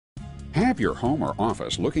Have your home or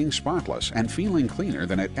office looking spotless and feeling cleaner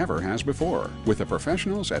than it ever has before with the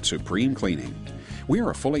professionals at Supreme Cleaning. We are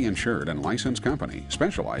a fully insured and licensed company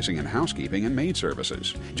specializing in housekeeping and maid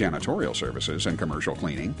services, janitorial services and commercial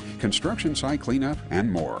cleaning, construction site cleanup,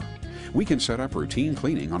 and more. We can set up routine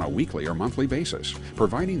cleaning on a weekly or monthly basis,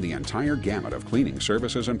 providing the entire gamut of cleaning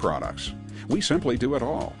services and products. We simply do it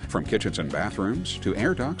all, from kitchens and bathrooms to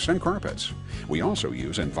air ducts and carpets. We also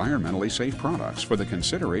use environmentally safe products for the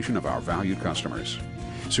consideration of our valued customers.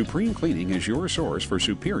 Supreme Cleaning is your source for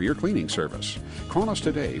superior cleaning service. Call us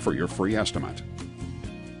today for your free estimate.